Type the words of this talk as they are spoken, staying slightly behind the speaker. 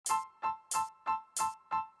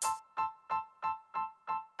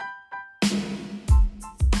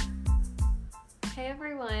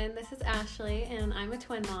everyone. This is Ashley, and I'm a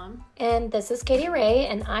twin mom. And this is Katie Ray,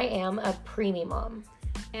 and I am a preemie mom.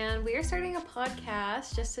 And we are starting a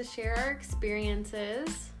podcast just to share our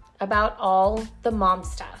experiences about all the mom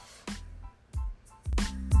stuff.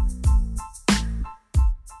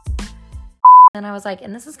 And I was like,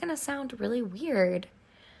 and this is going to sound really weird,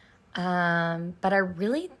 but I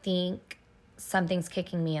really think something's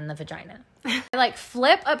kicking me in the vagina. I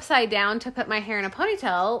flip upside down to put my hair in a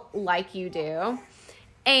ponytail like you do,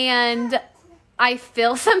 and I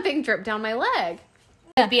feel something drip down my leg.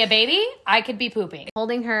 Could be a baby, I could be pooping.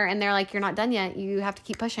 Holding her, and they're like, you're not done yet. You have to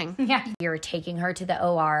keep pushing. Yeah. You're taking her to the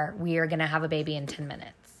OR. We are going to have a baby in 10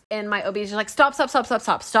 minutes. And my OB is just like, stop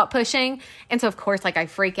pushing. And so, of course, I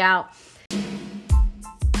freak out.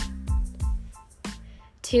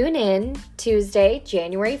 Tune in Tuesday,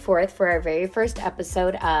 January 4th for our very first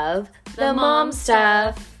episode of The Mom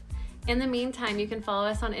Stuff. In the meantime, you can follow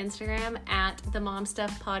us on Instagram at The Mom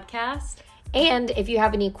Stuff Podcast. And if you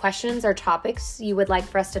have any questions or topics you would like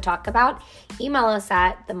for us to talk about, email us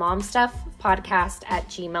at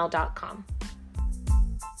themomstuffpodcast@gmail.com.